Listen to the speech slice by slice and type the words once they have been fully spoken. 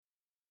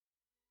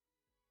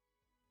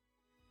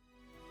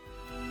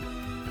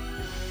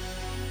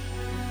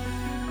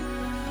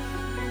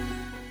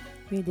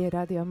Mīļie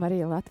Radio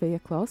Marija Latvija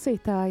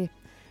klausītāji,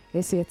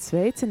 esiet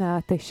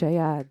sveicināti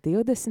šajā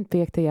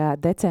 25.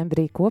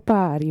 decembrī kopā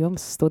ar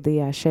jums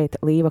studijā šeit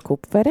Līva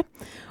Kupfere,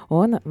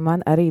 un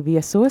man arī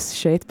viesos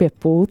šeit pie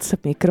pulca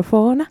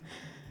mikrofona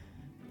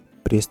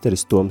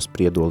Priesteris Toms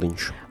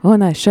Priedoliņš.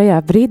 Un šajā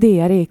brīdī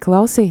arī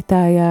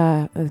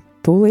klausītājā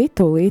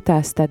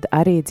tūlītās tad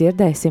arī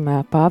dzirdēsim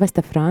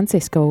Pāvesta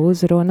Franciska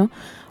uzrunu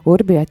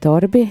Urbi et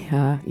Orbi,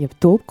 jeb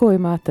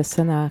tulkojumā tas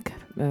sanāk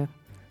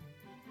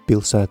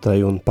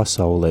pilsētai un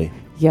pasaulei.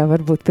 Jā,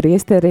 varbūt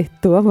priesteri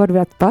to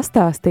varētu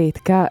pastāstīt,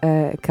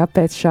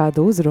 kāpēc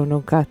šādu uzrunu,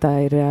 kā tā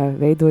ir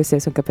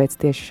veidojusies un kāpēc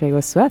tieši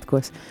šajos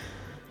svētkos.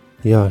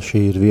 Jā,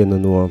 šī ir viena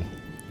no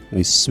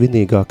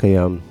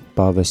vissvinīgākajām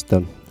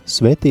pāvesta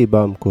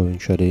svētībām, ko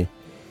viņš arī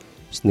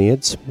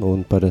sniedz,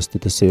 un parasti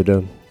tas ir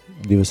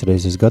 2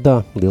 reizes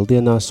gadā,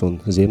 Lieldienās un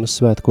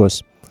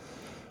Ziemassvētkos.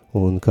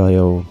 Un kā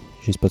jau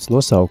šis pats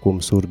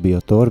nosaukums Urbi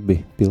et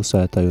Orbi,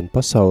 pilsētai un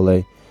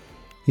pasaulei,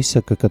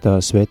 izsaka, ka tā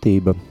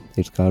svētība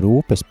ir kā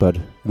rūpes par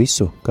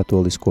visu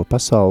katolisko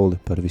pasauli,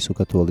 par visu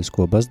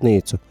katolisko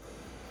baznīcu,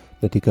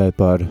 ne tikai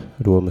par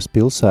Romas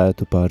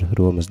pilsētu, par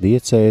Romas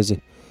diecēzi,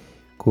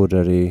 kur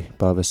arī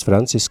Pāvests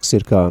Francisks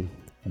ir kā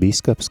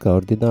bīskaps, kā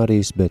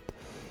ordinārijs, bet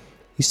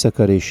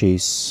izsaka arī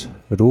šīs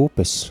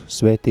rūpes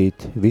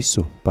svētīt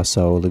visu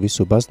pasauli,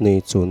 visu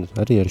baznīcu, un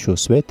arī ar šo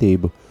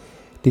svētību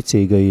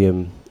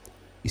ticīgajiem,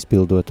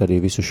 izpildot arī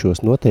visus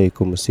šos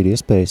noteikumus, ir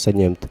iespēja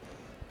saņemt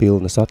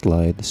pilnas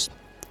atlaides.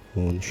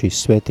 Un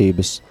šīs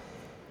svētības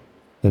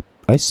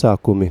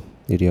aizsākumi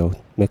ir jau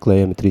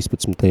meklējami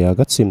 13.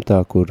 gadsimtā,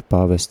 kur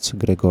pāvests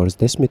Gregors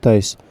 10.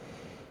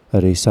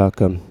 arī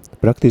sāka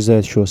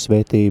praktizēt šo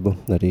svētību,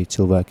 arī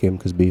cilvēkiem,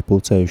 kas bija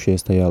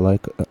pulcējušies tajā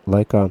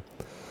laikā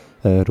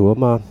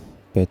Romā,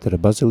 Pētera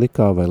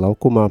bazilikā vai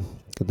laukumā,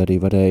 kad arī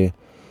varēja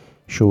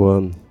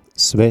šo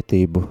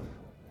svētību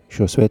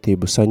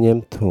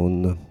saņemt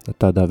un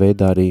tādā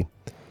veidā arī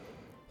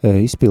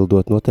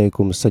izpildot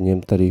noteikumus,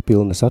 saņemt arī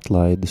pilnas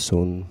atlaides,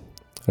 un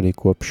arī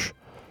kopš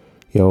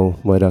jau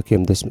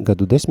vairākiem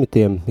gadu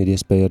desmitiem ir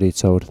iespēja arī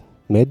caur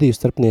mediju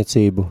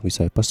starpniecību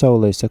visai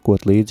pasaulē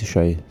sekot līdzi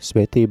šai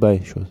svētībai,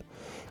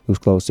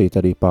 uzklausīt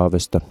arī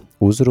pāvesta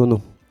uzrunu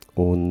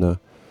un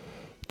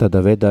tādā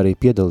veidā arī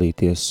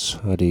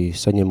piedalīties, arī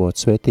saņemot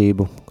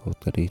svētību,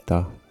 kaut arī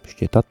tā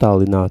šķiet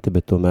attālināti,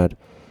 bet tomēr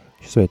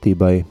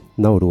svētībai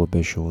nav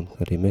robežu, un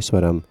arī mēs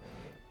varam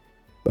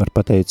ar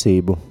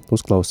pateicību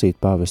uzklausīt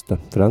pāvesta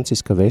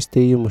Franciska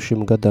vēstījumu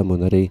šim gadam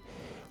un arī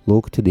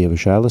lūgt Dieva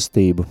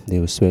žēlastību,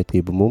 Dieva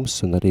svētību mums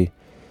un arī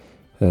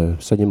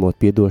saņemot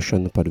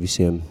piedošanu par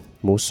visiem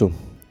mūsu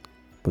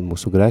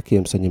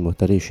grēkiem,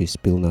 saņemot arī šīs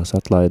pilnās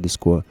atlaides,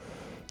 ko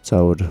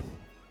caur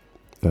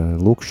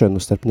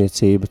lūgšanu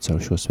starpniecību, caur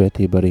šo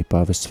svētību arī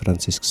pāvests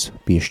Francisks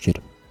piešķir.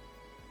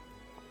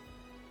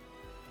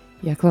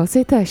 Ja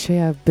klausītāji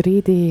šajā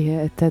brīdī,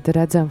 tad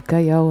redzam, ka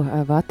jau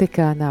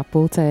Vatikānā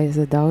pulcējas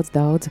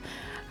daudz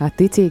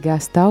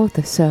ticīgās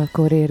tautas,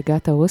 kuri ir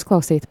gatavi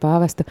uzklausīt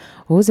pāvesta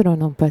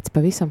uzrunu, un pēc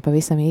pavisam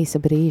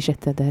īsa brīža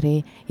tad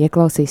arī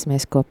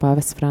ieklausīsimies, ko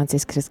pāvests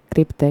Francisks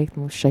grib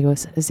teikt mums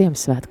šajos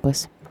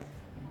Ziemassvētkos.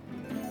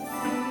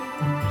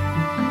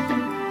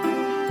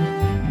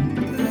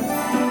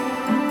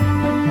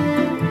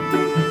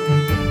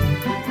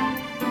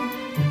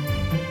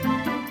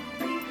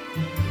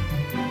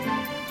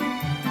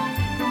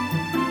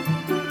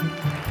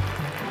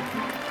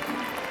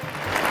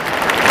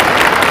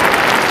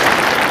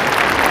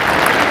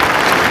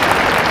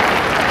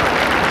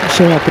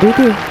 Šajā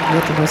brīdī,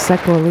 ja tu mums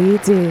seko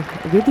līdzi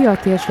video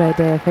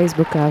tiešraidē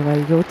Facebookā vai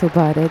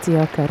YouTube'ā, redzi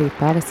jau, ka arī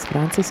pāvests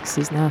Francisks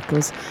iznāk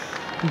uz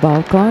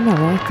balkona,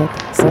 lai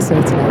tad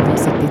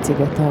sasveicinātos ar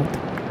ticīgo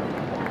tautu.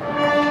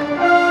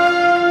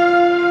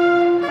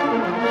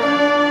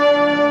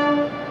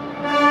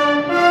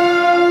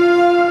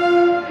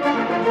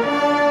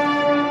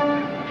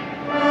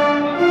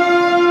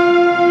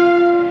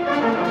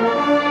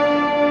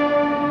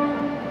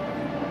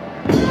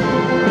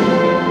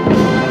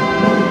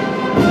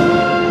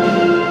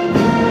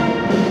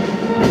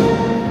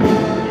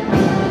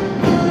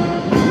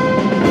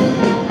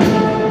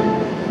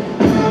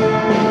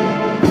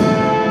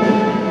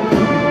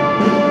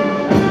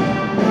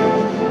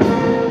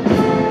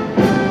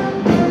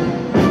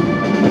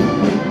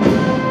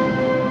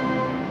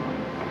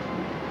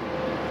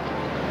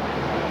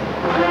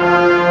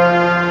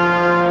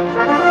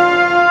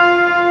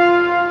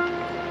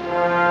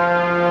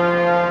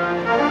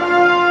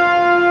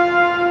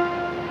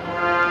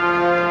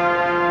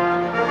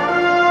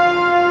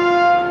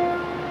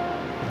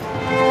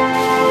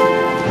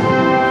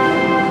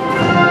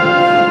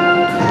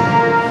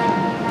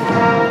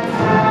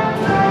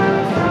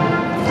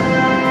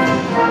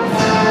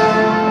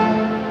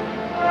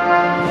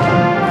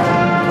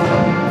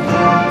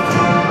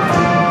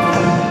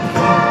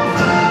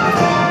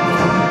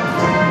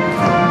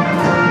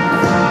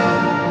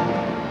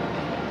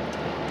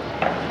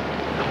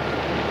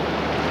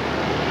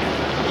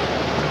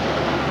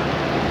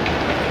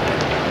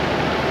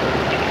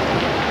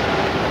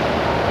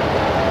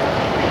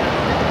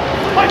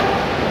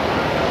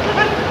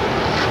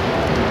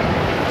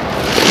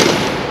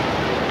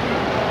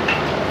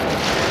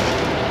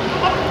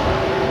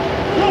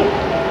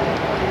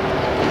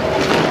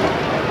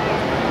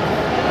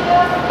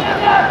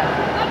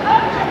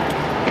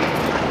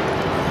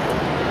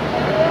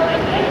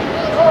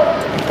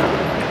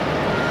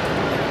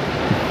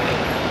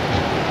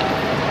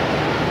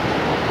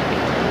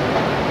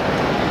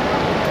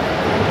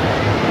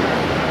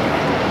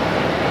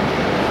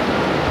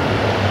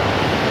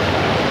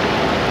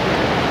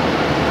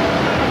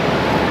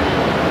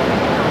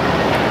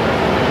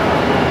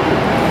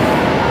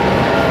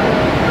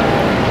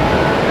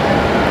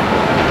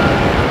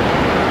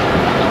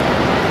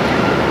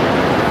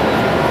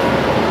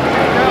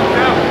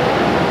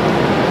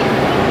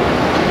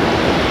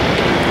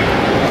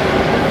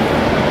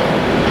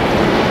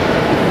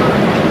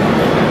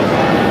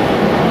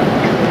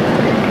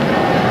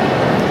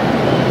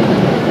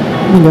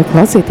 Mīļo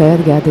klausītāji,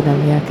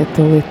 atgādinām, ka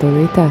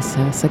tūlītās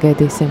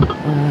sagaidīsim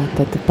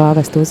tad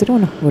pāvestu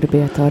uzrunu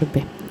Urbi et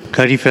Orbi.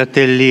 Cari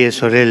fratelli e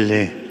sorelle,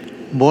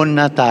 buon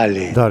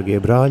Natale! Dārgie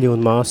brāļi un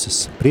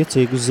māsas,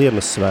 priecīgus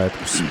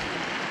Ziemassvētkus!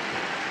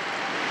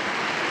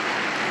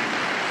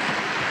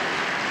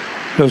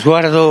 Lo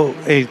sguardo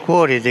e il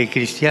cuore dei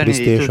cristiani di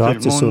Kristiešu tutto il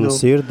acis un mondo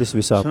sirdis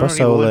visā sono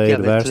pasaulē rivolti a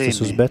ir vērstas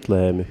uz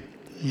Betlemme.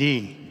 Betlēmi.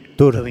 Lì,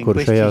 Tur, dove in kur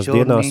questi šajās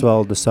dienās giorni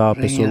valda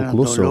sāpes un regnano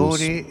klusums.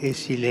 dolore e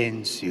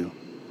silenzio.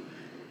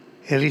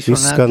 È Izskan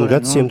risonato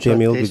gadsimtiem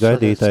l'annuncio ilgi atteso dal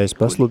gaidītais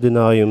secoli.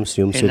 pasludinājums,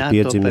 jums È ir nato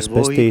piedzimis per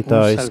voi un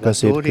pestītājs,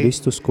 kas ir Salvatore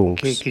Kristus che è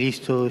kungs.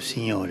 Cristo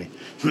Signore.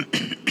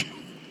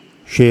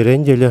 Šie ir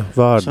eņģeļa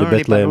vārdi Sono le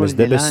Betlēmes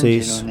parole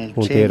debesīs, dell'angelo nel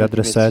un tie ir cielo di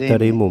adresēti arī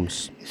Betlemme.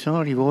 mums.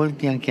 Sono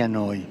rivolti anche a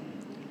noi.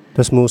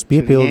 Tas mūs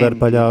piepilda ar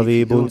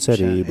paļāvību un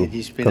cerību,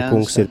 ka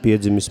kungs ir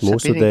piedzimis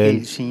mūsu dēļ,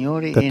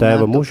 ka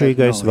Tēva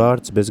mūžīgais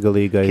vārds,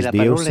 bezgalīgais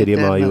Dievs ir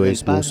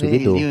iemājojis mūsu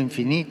vidū.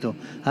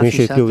 Viņš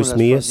ir kļuvis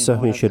miesa,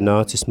 viņš ir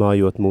nācis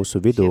mājot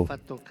mūsu vidū.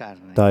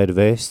 Tā ir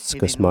vēsts,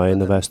 kas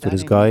maina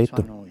vēstures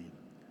gaitu.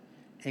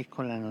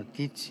 Ecco la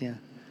notizia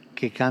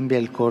che cambia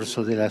il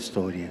corso della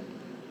storia.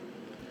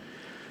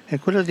 E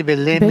quello di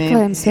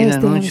Betlemme è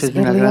l'annuncio di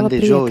una grande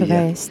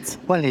gioia.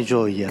 Quale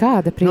gioia?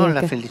 Non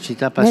la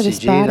felicità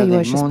passeggera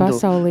del mondo,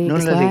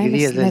 non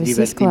l'allegria del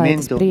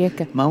divertimento,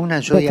 ma una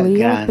gioia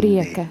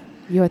grande,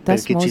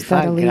 perché ci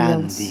fa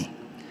grandi.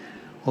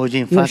 Oggi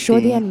infatti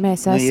noi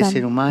esseri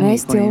umani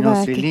con i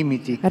nostri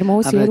limiti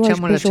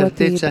abbracciamo la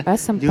certezza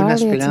di una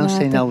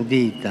speranza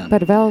inaudita,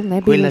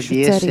 quella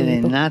di essere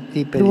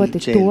nati per il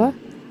cielo.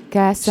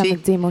 Sì,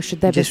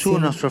 Gesù,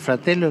 nostro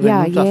fratello, è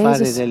venuto a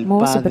fare del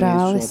Padre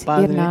il suo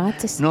Padre,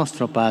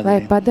 nostro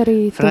Padre,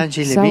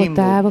 fragile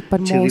bimbo,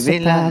 ci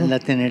rivela la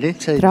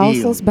tenerezza di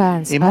Dio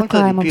e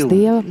molto di più.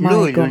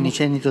 Lui,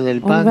 l'unigenito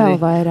del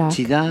Padre,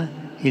 ci dà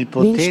il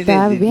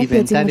potere di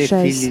diventare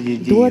figli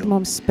di Dio.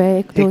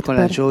 Ecco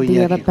la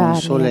gioia che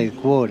consola il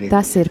cuore,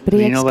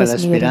 rinnova la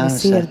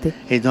speranza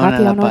e dona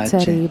la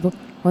pace.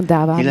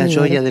 E la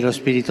gioia dello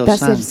Spirito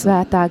Santo,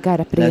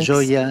 la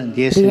gioia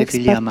di essere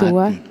figli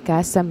amati.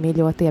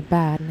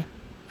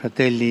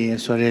 Fratelli e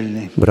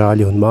sorelle,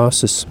 Brāļi un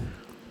māsas,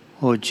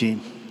 oggi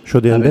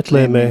šodien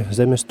Betlēmē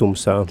zemes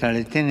tumsā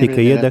tika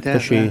iedegta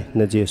šī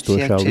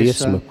nedziestošā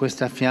liesma.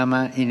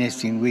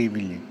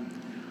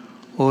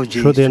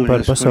 Šodien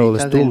par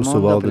pasaules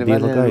tumsu valda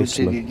Dieva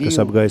gaisma, kas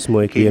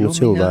apgaismo ikvienu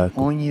cilvēku.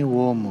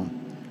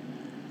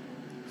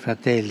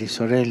 Fratelli,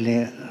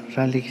 sorelle,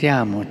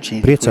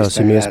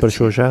 Priecāsimies par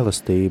šo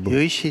žēlastību.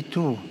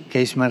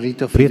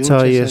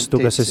 Priecājies tu,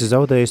 kas esi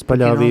zaudējis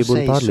paļāvību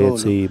un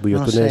pārliecību, jo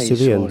tu neesi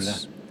viens.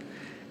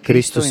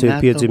 Kristus ir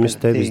piedzimis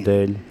tevis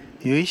dēļ.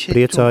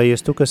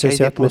 Priecājies tu, kas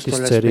esi atmetis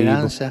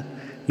cerību,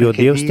 jo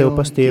Dievs tev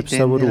pastiep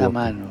savu roku.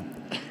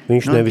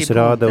 Viņš nevis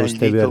rāda uz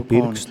tevi ar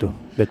pirkstu,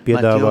 bet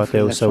piedāvā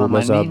tev savu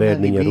mazā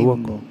bērniņa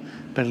roku,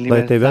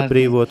 lai tevi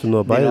atbrīvotu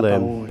no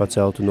bailēm,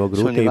 paceltu no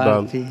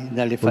grūtībām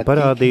un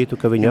parādītu,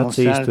 ka viņa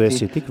acīs tu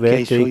esi tik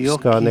vērtīgs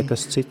kā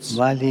nekas cits.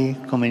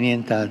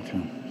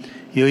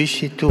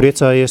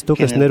 Priecājies tu,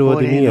 kas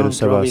nerodi mieru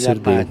savā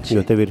sirdī,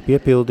 jo tev ir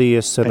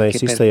piepildījies senais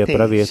Isaija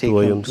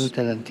pravietojums.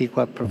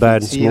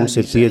 Bērns mums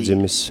ir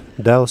piedzimis,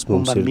 dēls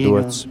mums ir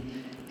dots,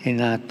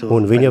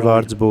 un viņa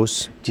vārds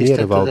būs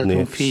miera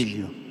valdnieks.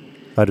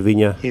 Ar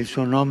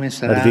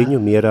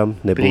viņu mieram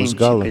nebūs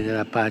gala.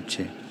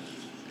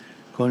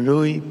 Con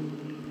lui,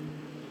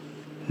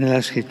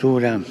 nella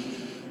scrittura,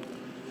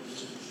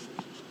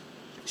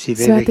 si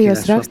vede che la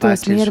sua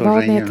pace e il suo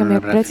regno non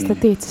avrà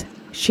fine.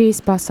 Šīs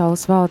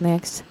pasaules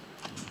valdnieks,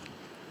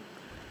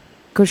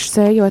 kurš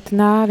sējot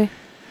nāvi,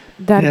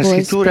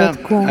 darbojas pret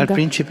kunga, al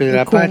principe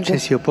della pace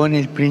si oppone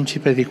il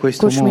principe di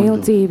questo kurš mīl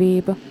mondo,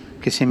 dzīvību.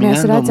 che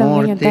seminando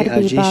morte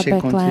agisce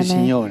contro il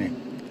Signore,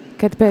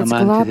 kad pēc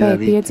glābēja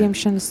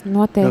piedzimšanas Lo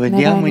notiek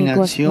vediamo in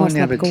nevainīgos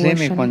azione a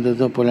Betlemme noslapkošana. quando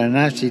dopo la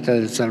nascita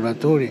del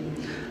Salvatore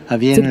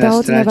avviene Cik la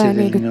daudz strage degli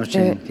nevainīgu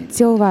innocenti.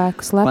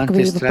 cilvēku Quante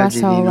slepkavību stragi di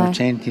pasaulē,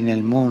 innocenti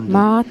nel mondo,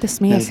 mātes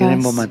nel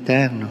grembo miesās,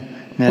 materno,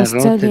 nelle uz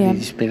rotte di ceļiem, kur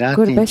disperati in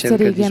cerca di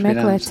bezcerīgie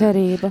meklē speranza,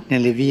 cerību,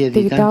 nelle vie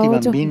di tik tanti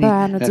daudzu bambini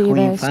bērnu la cui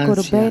dzīvēs,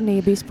 kuru infanzia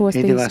bērnība è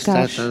izpostījis devastata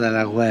karš.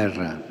 dalla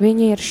guerra.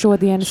 Viņi ir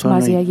šodienas Sono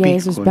mazie i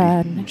Jēzus piccoli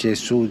bērni.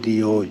 Gesù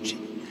di oggi,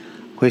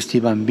 questi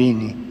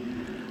bambini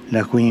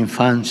la cui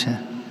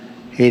infanzia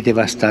è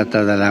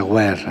devastata dalla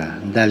guerra,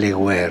 dalle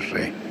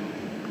guerre.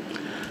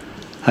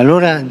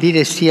 Allora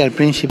dire sì al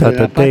principe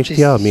della Tātad pace teikt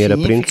jā miera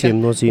significa princim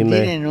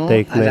nozīmē dire no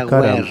teikt ne alla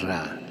karam,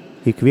 guerra.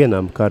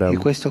 ikvienam E karam.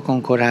 questo con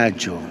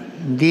coraggio,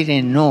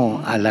 dire no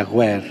alla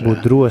guerra,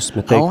 Būt drosme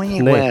a teikt ogni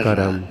ne guerra,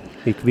 karam,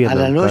 alla ikvienam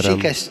karam.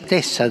 logica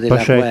stessa della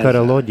Pašai kara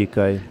guerra,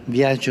 loģikai,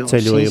 viaggio senza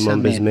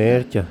ceļojumam bez meta,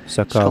 mērķa,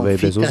 sakāvei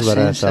bez sconfitta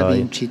senza uzvarētāja,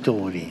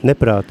 vincitori,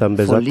 neprātam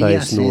bez follia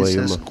senza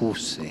attaisnojuma.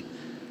 scuse.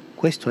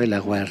 Questo è la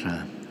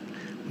guerra.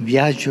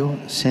 Viaggio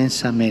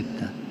senza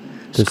meta,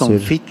 Tas ir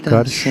sconfitta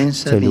karš,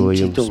 senza ceļojums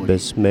vincitori,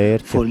 bez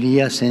mērķa,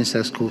 follia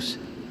senza scuse.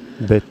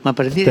 bet Ma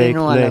per dire teikt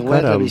no ne alla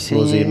guerra karam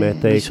nozīmē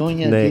teikt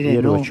bisogna ne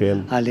dire no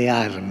ieročiem. alle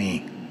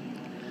armi.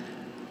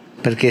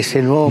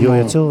 Jo,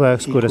 ja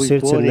cilvēks, kura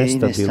sirds ir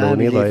nestabila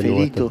un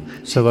ievainota,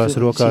 savās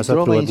rokās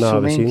atrod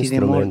nāves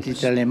instrumentus,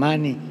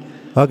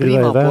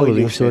 agri vai vēlu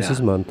viņš tos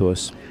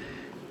izmantos.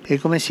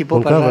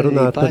 Un kā var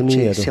runāt par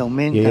mieru,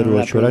 ja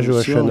ieroču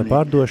ražošana,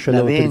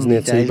 pārdošana un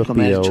tirdzniecība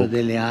pieaug?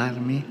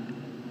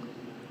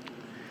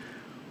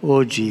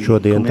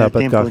 Šodien,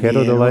 tāpat kā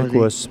Heroda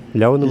laikos,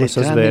 ļaunuma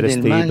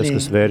sazvērestības,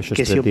 kas vēršas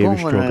pret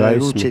dievišķo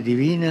gaismu,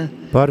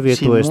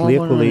 pārvietojas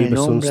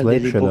liekulības un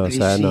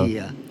slēpšanās ēnā.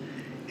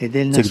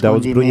 Cik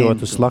daudz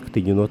bruņotu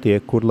slaktiņu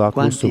notiek kurlā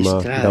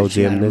klusumā,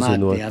 daudziem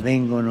nezinot.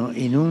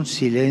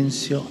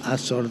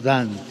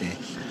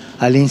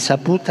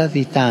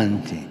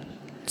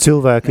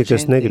 Cilvēki,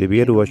 kas negrib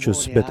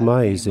ieročus, bet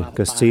maizi,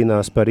 kas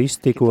cīnās par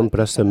iztiku un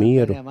prasa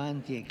mieru,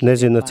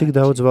 nezina, cik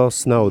daudz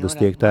valsts naudas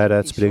tiek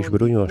tērēts priekš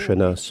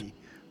bruņošanās.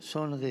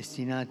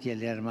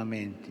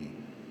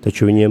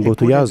 Taču viņiem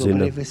būtu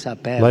jāzina,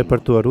 lai par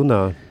to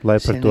runā, lai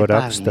par to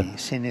raksta,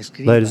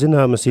 lai ir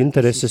zināmas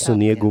intereses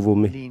un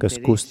ieguvumi,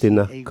 kas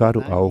kustina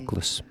karu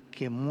auklas.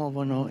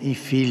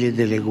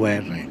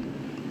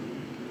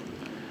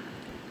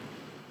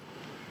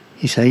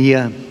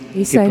 Isaijas,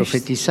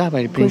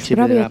 kurš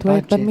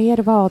pravietoja par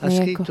mieru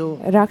valdnieku,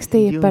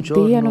 rakstīja par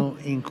dienu,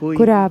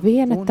 kurā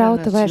viena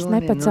tauta vairs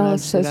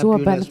nepacels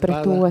zobenu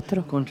pret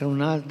otru,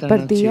 par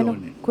dienu,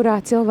 kurā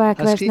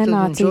cilvēki vairs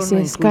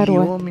nemācīsies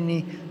karot,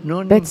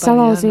 bet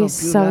salauzīs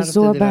savus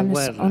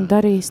zobenus un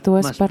darīs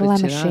tos par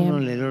lemešiem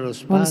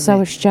un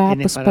savus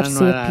šķēpus par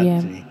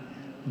siepjiem.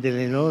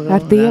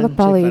 Ar Dieva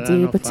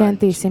palīdzību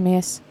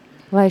centīsimies,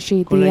 lai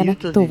šī diena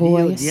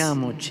tuvojas.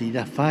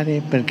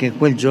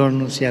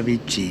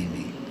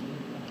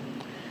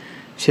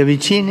 Lai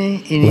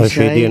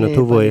šī diena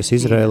tuvojas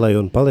Izraēlai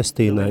un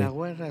Palestīnai,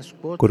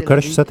 kur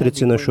karš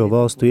satricina šo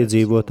valstu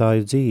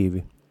iedzīvotāju dzīvi.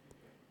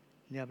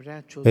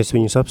 Es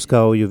viņus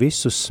apskauju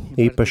visus,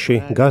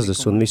 īpaši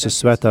Gazas un visas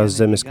svētās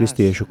zemes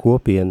kristiešu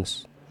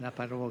kopienas.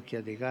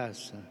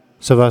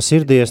 Savā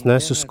sirdī es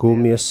nesu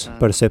skumjas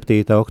par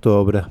 7.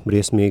 oktobra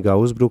briesmīgā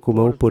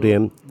uzbrukuma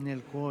upuriem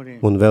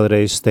un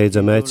vēlreiz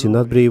steidzam aicinu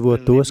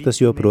atbrīvot tos,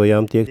 kas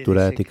joprojām tiek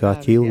turēti kā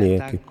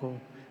ķīlnieki.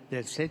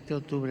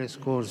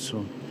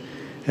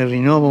 E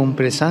rinnovo un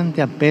pesante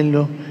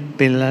appello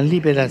per la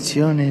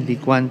liberazione di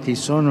quanti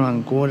sono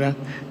ancora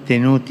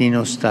tenuti in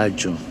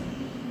ostaggio.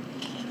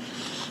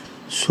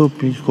 Es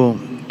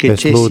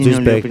lūdzu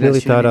izbeigt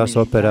militārās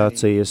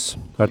operācijas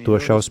ar to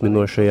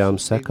šausminošajām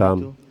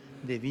sekām,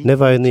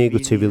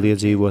 nevainīgu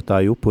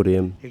civiliedzīvotāju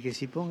upuriem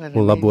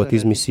un labot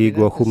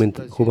izmisīgo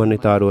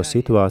humanitāro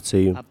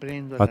situāciju,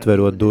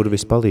 atverot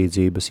durvis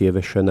palīdzības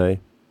ievešanai.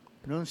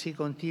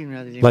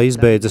 Lai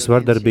izbeidzas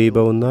vardarbība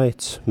un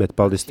naids, bet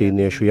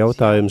palestīniešu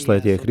jautājums, lai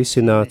tiek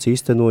risināts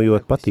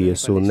īstenojot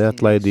patiesu un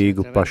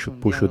neatlaidīgu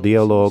pušu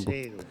dialogu,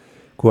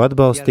 ko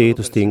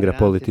atbalstītu stingra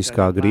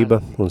politiskā griba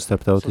un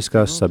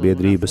starptautiskās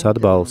sabiedrības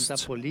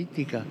atbalsts.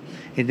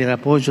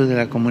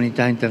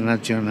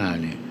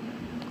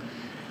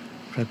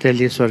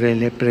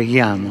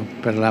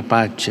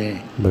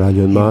 Brāļi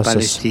un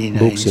māsas,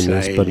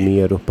 lūksimies par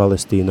mieru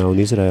Palestīnā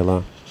un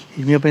Izrēlā.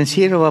 Il mio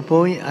pensiero va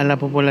poi alla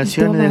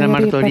popolazione della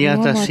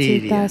martoriata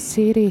Siria,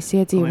 Sīrijas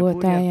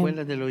iedzīvotājiem,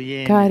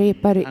 kā arī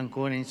par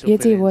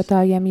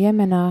iedzīvotājiem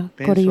Jemenā,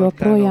 kuri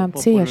joprojām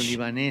cieš.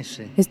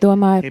 Es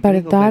domāju par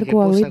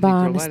dārgo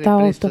Libānas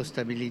tautu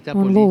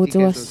un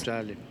lūdzos,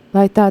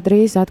 lai tā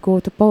drīz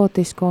atgūtu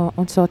politisko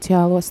un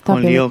sociālo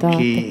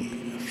stabilitāti.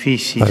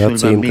 Ar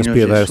acīm, kas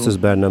pievērstas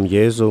bērnam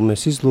Jēzum,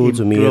 es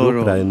izlūdzu mieru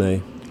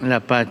Ukrainai.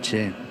 La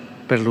pace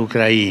per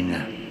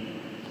l'Ucraina.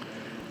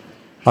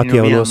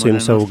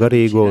 Atjaunosim savu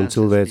garīgo un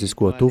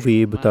cilvēcisko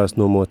tuvību tās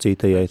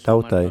nomocītajai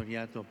tautai,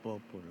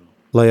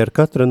 lai ar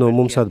katra no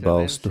mums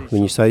atbalstu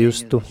viņi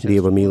sajustu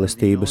Dieva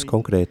mīlestības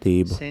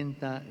konkrētību.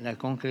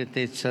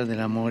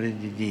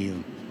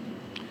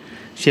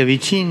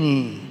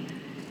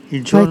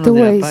 Lai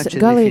tuvojas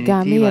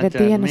galīgā miera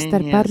diena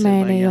starp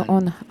Armēniju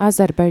un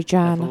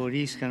Azerbaidžānu.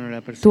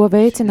 To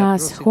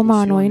veicinās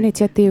humāno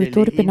iniciatīvu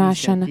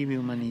turpināšana,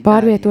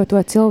 pārvietoto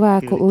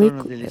cilvēku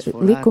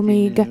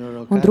likumīga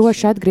un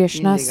droša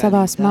atgriešanās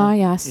savās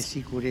mājās,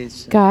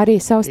 kā arī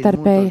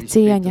savstarpēja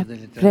cieņa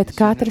pret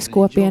katras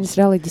kopienas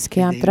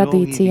reliģiskajām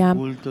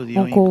tradīcijām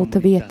un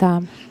kulta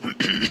vietām.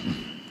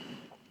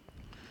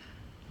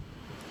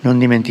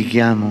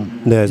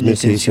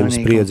 Neaizmirsīsim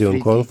spriedzi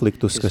un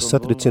konfliktus, kas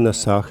satricina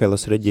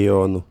Sāhelas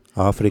reģionu,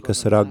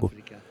 Āfrikas ragu,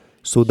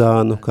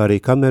 Sudānu, kā arī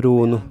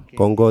Kamerūnu,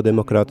 Kongo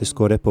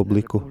Demokrātisko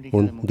republiku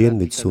un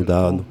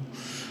Dienvidsudānu.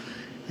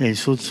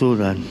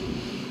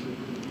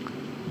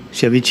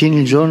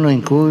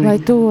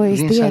 Lai tuvojas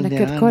diena,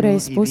 kad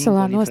Korejas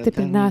puselā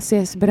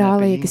nostiprināsies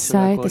brālīgas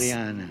saites,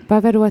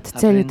 paverot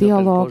ceļu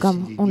dialogam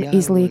un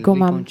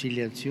izlīgumam,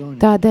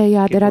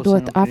 tādējādi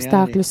radot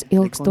apstākļus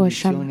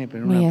ilgstošam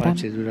mieram.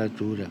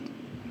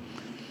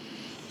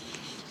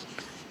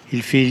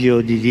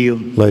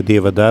 Lai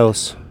Dieva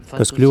dēls,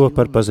 kas kļuva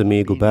par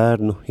pazemīgu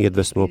bērnu,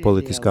 iedvesmo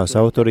politiskās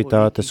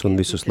autoritātes un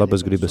visus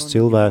labas gribas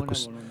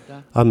cilvēkus,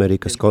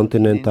 Amerikas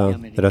kontinentā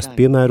rast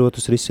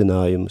piemērotus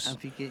risinājumus,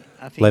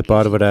 lai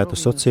pārvarētu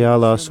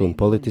sociālās un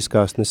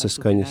politiskās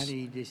nesaskaņas,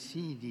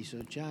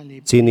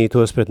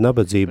 cīnītos pret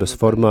nabadzības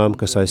formām,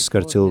 kas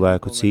aizskar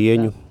cilvēku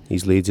cieņu,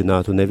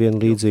 izlīdzinātu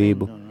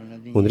nevienlīdzību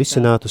un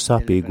risinātu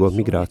sāpīgo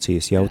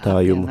migrācijas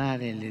jautājumu.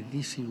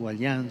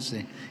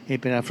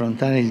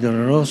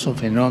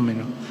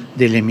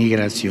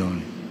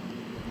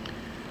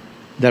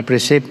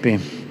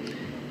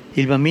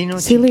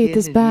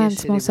 Silītes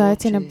bērns mūs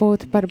aicina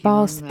būt par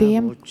balsi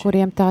tiem,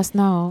 kuriem tās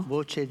nav,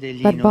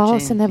 par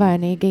balsi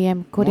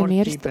nevainīgajiem, kuri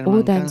mirst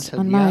ūdens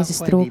un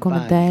maizes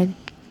trūkuma dēļ,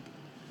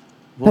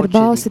 par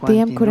balsi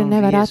tiem, kuri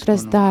nevar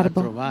atrast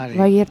darbu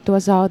vai ir to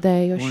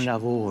zaudējuši,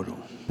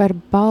 par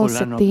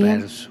balsi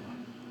tiem,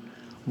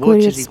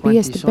 kuri ir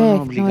spiesti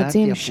bēgt no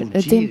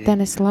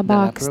dzimtenes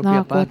labākas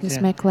nākotnes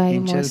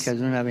meklējumos,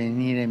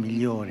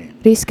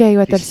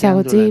 riskējot ar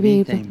savu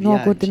dzīvību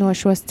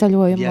nogurdinošos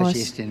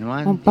ceļojumos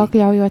un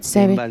pakļaujot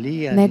sevi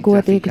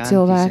negodīgu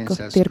cilvēku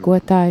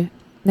tirgotāju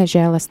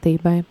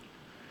nežēlastībai.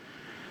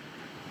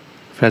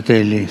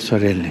 Fratelli,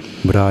 sorelle,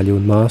 brāļi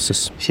un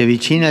māsas,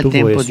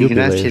 tuvojas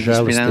jubilejas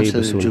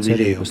žēlastības un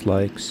cerības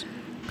laiks,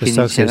 kas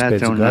sāksies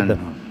pēc gada.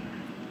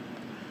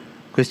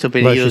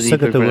 Lai šis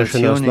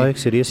sagatavošanās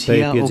laiks ir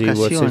iespēja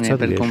piedzīvot sirds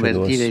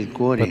atgriešanos,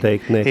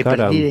 pateikt ne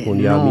karam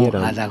un jā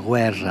mieram,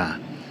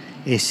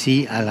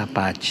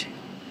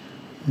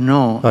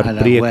 ar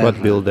prieku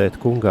atbildēt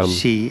kungam,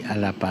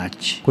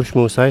 kurš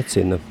mūs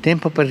aicina,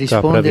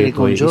 kā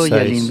pravietoja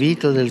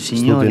Isais,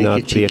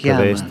 sludināt prieka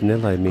vēsti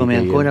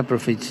nelaimīgajiem,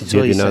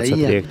 dziedināt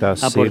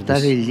satriektās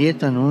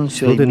sirdis,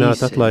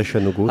 sludināt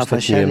atlaišanu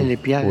gūstekņiem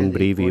un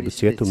brīvību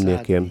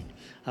cietumniekiem.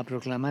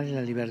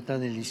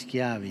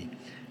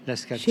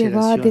 Šie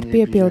vārdi ir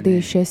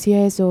piepildījušies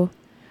Jēzū,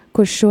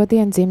 kurš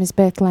šodien dzimis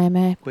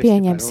Betlēmē.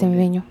 Pieņemsim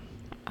viņu,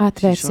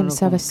 atvērsim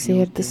savas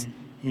sirdis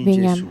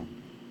viņam,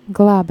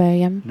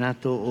 glābējam,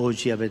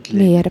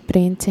 miera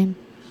princim.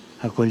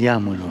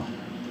 Accogliamolo,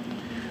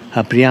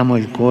 apriamo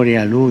il cuore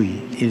a Lui,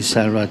 il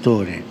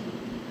Salvatore,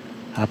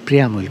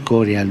 apriamo il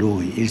cuore a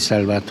Lui, il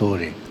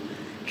Salvatore,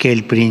 che è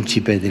il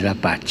principe della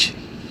pace.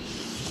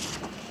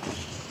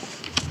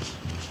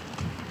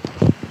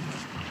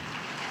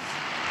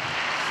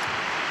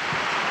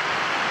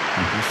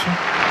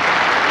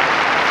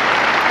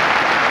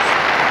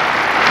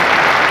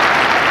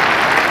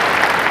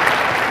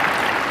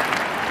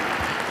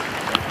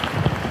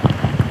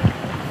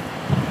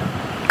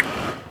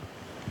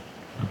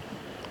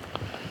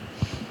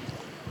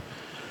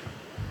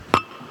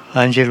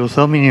 Angelus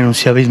Domini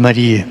nunciavit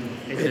Mariae.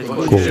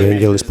 Kunga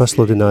eņģelis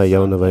pasludināja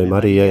jaunavai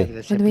Marijai.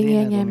 Un viņa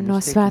ieņēma no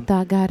svētā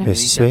gara.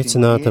 Esi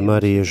sveicināta,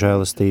 Marija,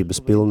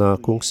 žēlastības pilnā,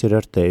 kungs ir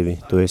ar tevi.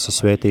 Tu esi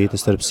svētīta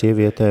starp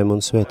sievietēm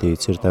un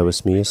svētīts ir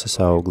tavas miesas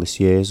auglis,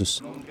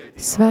 Jēzus.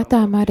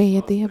 Svētā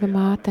Marija, Dieva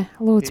māte,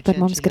 lūdz par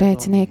mums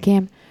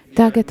grēciniekiem,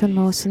 tagad un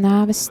mūsu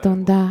nāves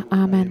stundā.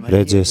 Āmen.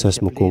 Redzies,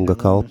 esmu kunga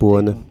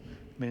kalpone,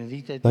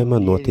 lai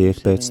man notiek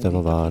pēc tava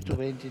vārda.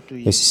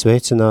 Esi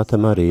sveicināta,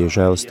 Marija,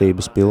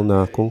 žēlastības pilnā,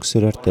 kungs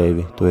ir ar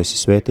tevi. Tu esi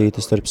svētīta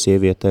starp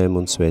sievietēm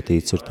un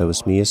svētīts ir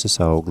tavas miesas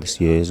auglis,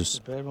 Jēzus.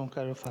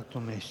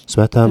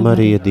 Svētā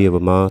Marija, Dieva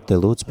māte,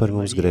 lūdz par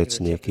mums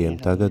grēciniekiem,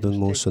 tagad un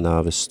mūsu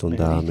nāves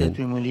stundā. Āmen.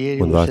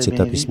 Un vārds ir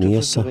tapis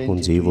miesa un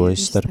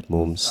dzīvojas starp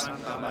mums.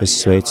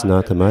 Esi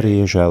sveicināta,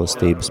 Marija,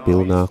 žēlastības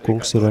pilnā,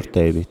 kungs ir ar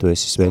tevi. Tu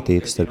esi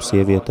svētīta starp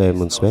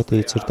sievietēm un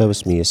svētīts ir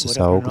tavas miesas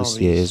auglis,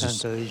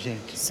 Jēzus.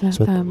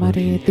 Svētā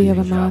Marija,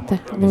 Dieva māte,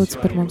 lūdz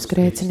par mums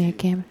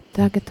grēciniekiem,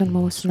 tagad un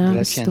mūsu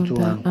nāves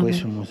stundā. Amen.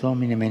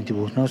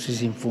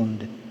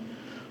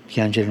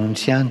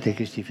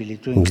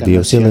 Kungs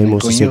Dievs ielej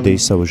mūsu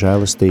sirdīs savu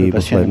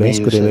žēlastību, lai mēs,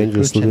 kuriem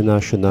eņģeļu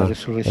sludināšanā,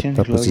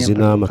 tapusi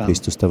zināma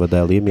Kristus tava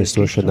dēla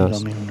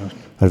iemiesošanās,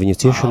 ar viņa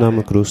ciešanām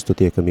un krustu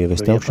tiekam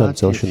ievesti augšām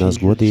celšanās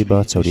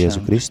godībā caur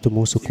Jēzu Kristu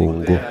mūsu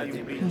kungu.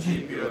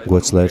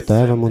 Gods lai ir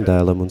Tēvam un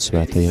Dēlam un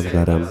Svētajam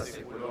garam,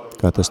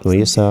 kā tas no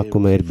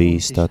iesākuma ir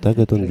bijis, tā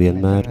tagad un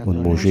vienmēr un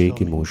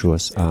mūžīgi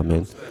mūžos.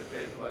 Āmen.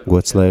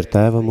 Gods lai ir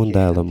Tēvam un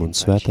Dēlam un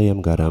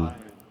Svētajam garam,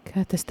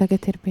 kā tas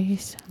tagad ir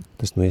bijis.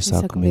 Tas no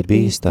iesākuma ir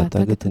bijis, tā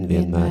tagad un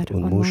vienmēr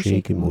un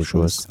mūžīgi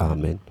mūžos.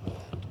 Āmen.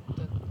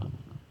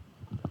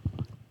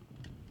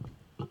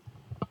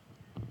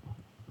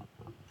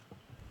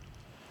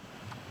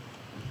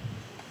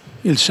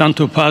 Il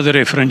Santo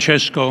Padre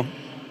Francesco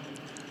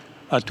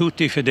a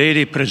tutti i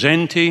fedeli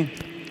presenti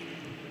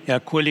e a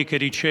quelli che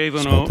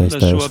ricevono la Svētais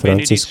sua tēvs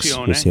Francisks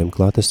benedizione visiem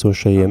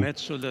klātesošajiem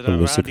un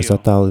visi, kas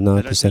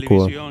attālināti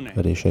seko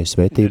arī šai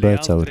svētībai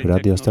caur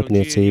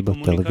radiostarpniecību,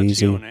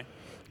 televīziju,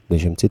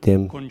 dažiem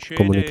citiem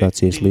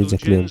komunikācijas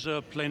līdzekļiem,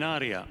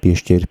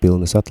 piešķir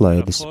pilnas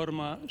atlaides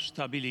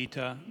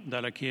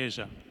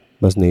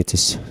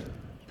baznīcas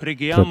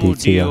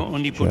tradīcijā,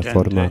 šajā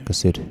formā,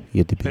 kas ir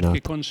iedibināta.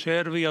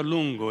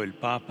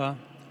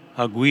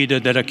 a guida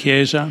della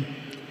Chiesa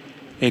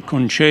e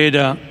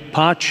conceda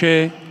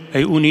pace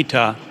e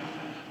unità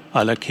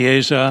alla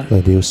Chiesa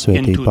Lai Dievs in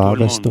svētī tutto il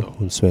pāvestu mondo.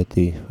 un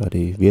svētī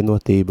arī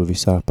vienotību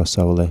visā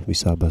pasaulē,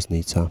 visā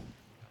baznīcā.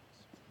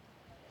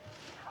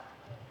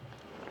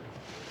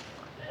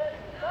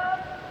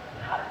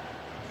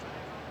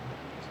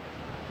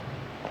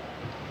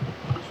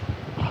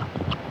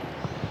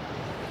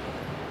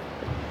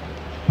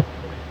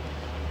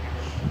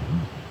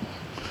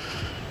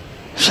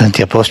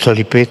 Santi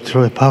Apostoli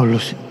Petro e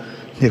Paulus,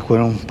 de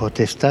quorum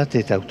potestate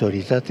et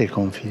autoritate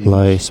confidimus.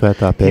 Lai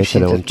svētā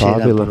Pētera un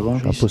Pāvila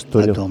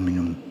apustuļu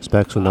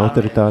spēks un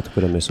autoritāte,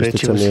 kura mēs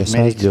uzticamies,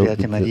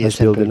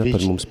 aizbildina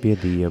par mums pie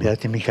Dieva.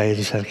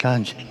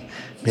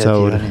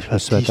 Caur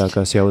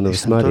svētākās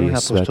jaunavas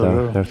Marijas, svētā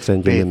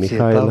arcēņģeļa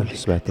Mihaila,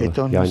 svētā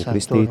Jāņa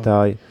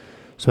Kristītāja,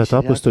 svētā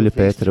apustuļa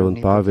Pētera un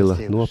Pāvila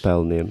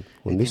nopelniem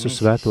un visu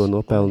svēto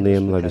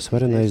nopelniem, lai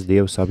visvarenais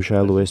Dievs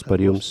apžēlojas par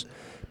jums,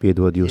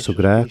 piedod jūsu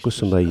grēkus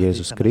un lai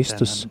Jēzus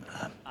Kristus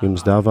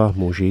jums dāvā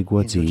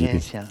mūžīgo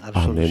dzīvi.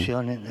 Amen.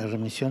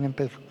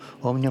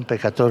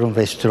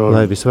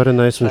 Lai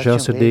visvarenais un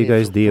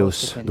žēlsirdīgais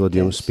Dievs dod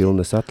jums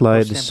pilnas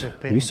atlaides,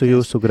 visu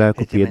jūsu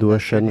grēku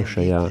piedošanu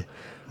šajā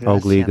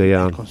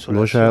auglīgajā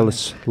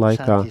nožēles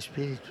laikā,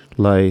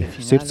 lai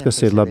sirds, kas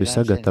ir labi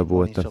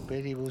sagatavota,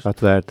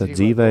 atvērta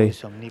dzīvei,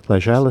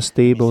 lai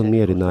žēlastība un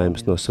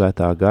mierinājums no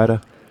svētā gara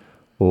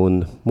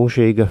un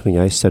mūžīga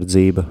viņa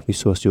aizsardzība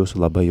visos jūsu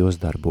labajos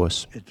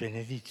darbos.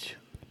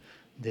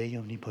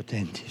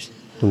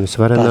 Un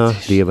visvarenā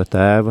Dieva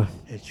Tēva,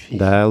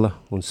 Dēla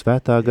un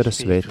Svētā gara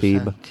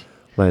svētība,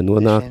 lai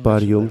nonāk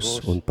pār jums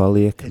un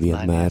paliek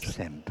vienmēr.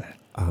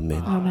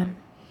 Amen. Amen.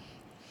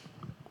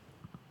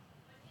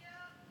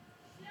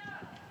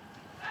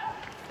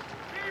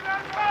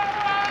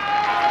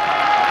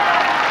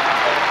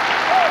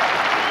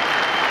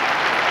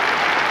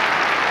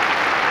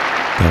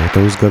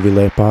 Tauta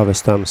uzgavilē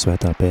pāvestam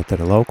Svētā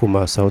Pētera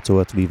laukumā,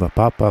 saucot Viva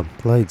Papa,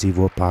 lai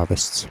dzīvo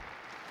pāvests.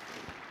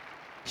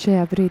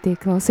 Šajā brīdī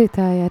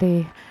klausītāji arī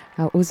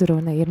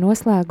uzruna ir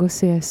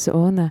noslēgusies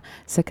un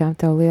sakām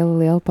tev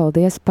lielu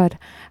paldies par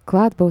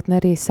klātbūtni.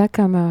 Arī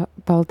sakām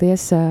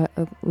paldies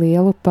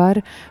lielu par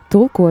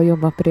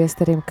tulkojumu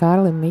priesterim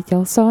Kārlim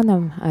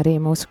Miķelsonam, arī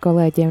mūsu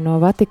kolēģiem no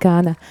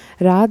Vatikāna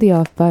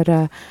radio par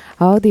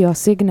audio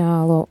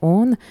signālu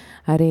un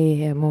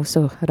arī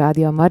mūsu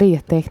Radio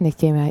Marija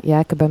tehniķiem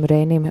Jēkabam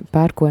Reinim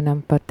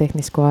Pērkonam par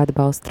tehnisko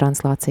atbalstu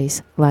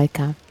translācijas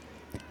laikā.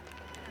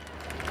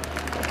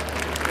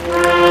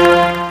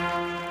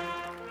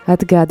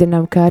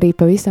 Atgādinām, ka arī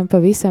pavisam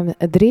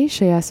drīz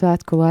šajā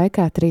svētku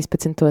laikā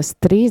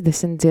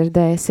 13:30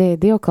 dzirdēsi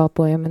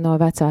dievkalpojumu no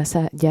vecās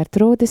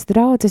Ģertrūdes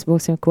draudzes.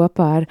 Būsim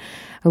kopā ar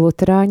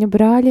luterāņu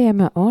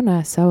brāļiem un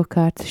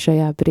savukārt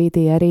šajā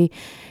brīdī arī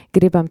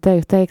gribam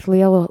tev teikt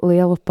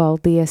lielu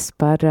paldies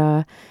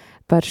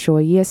par šo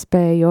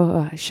iespēju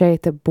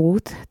šeit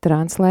būt,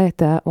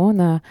 translēt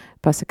un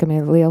pasakam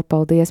lielu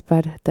paldies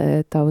par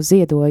tavu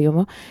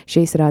ziedojumu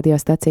šīs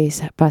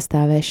radiostacijas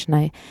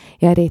pastāvēšanai.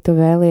 Ja arī tu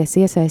vēlies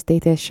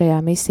iesaistīties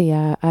šajā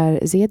misijā ar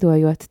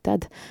ziedojot,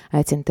 tad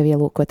aicinu tev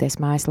ielūkoties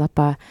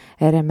mājaslapā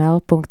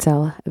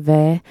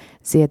rml.lv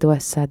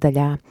ziedos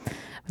sadaļā.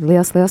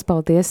 Liels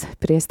paldies,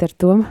 priester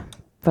Tom,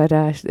 par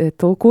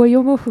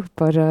tulkojumu,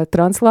 par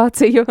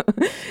translāciju,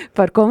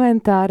 par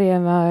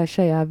komentāriem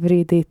šajā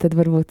brīdī, tad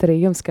varbūt arī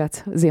jums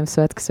kāds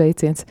Ziemassvētku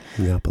sveiciens.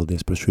 Jā,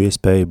 paldies par šo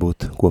iespēju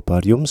būt kopā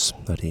ar jums,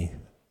 arī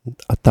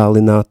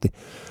attālināti.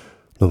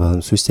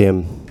 Novēlams visiem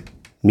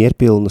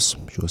mierpilnus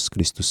šos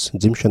Kristus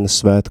dzimšanas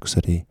svētkus,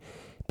 arī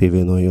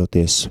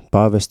pievienojoties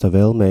pāvesta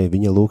vēlmei,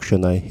 viņa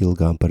lūgšanai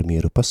ilgām par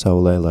mieru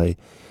pasaulē, lai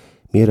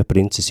miera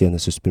princis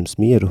ienes vispirms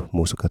mieru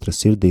mūsu katra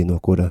sirdī, no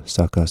kura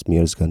sākās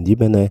miers gan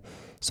ģimenē,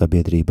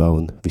 sabiedrībā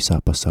un visā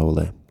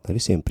pasaulē. Lai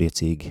visiem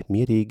priecīgi,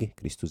 mierīgi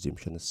Kristus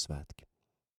dzimšanas svētki.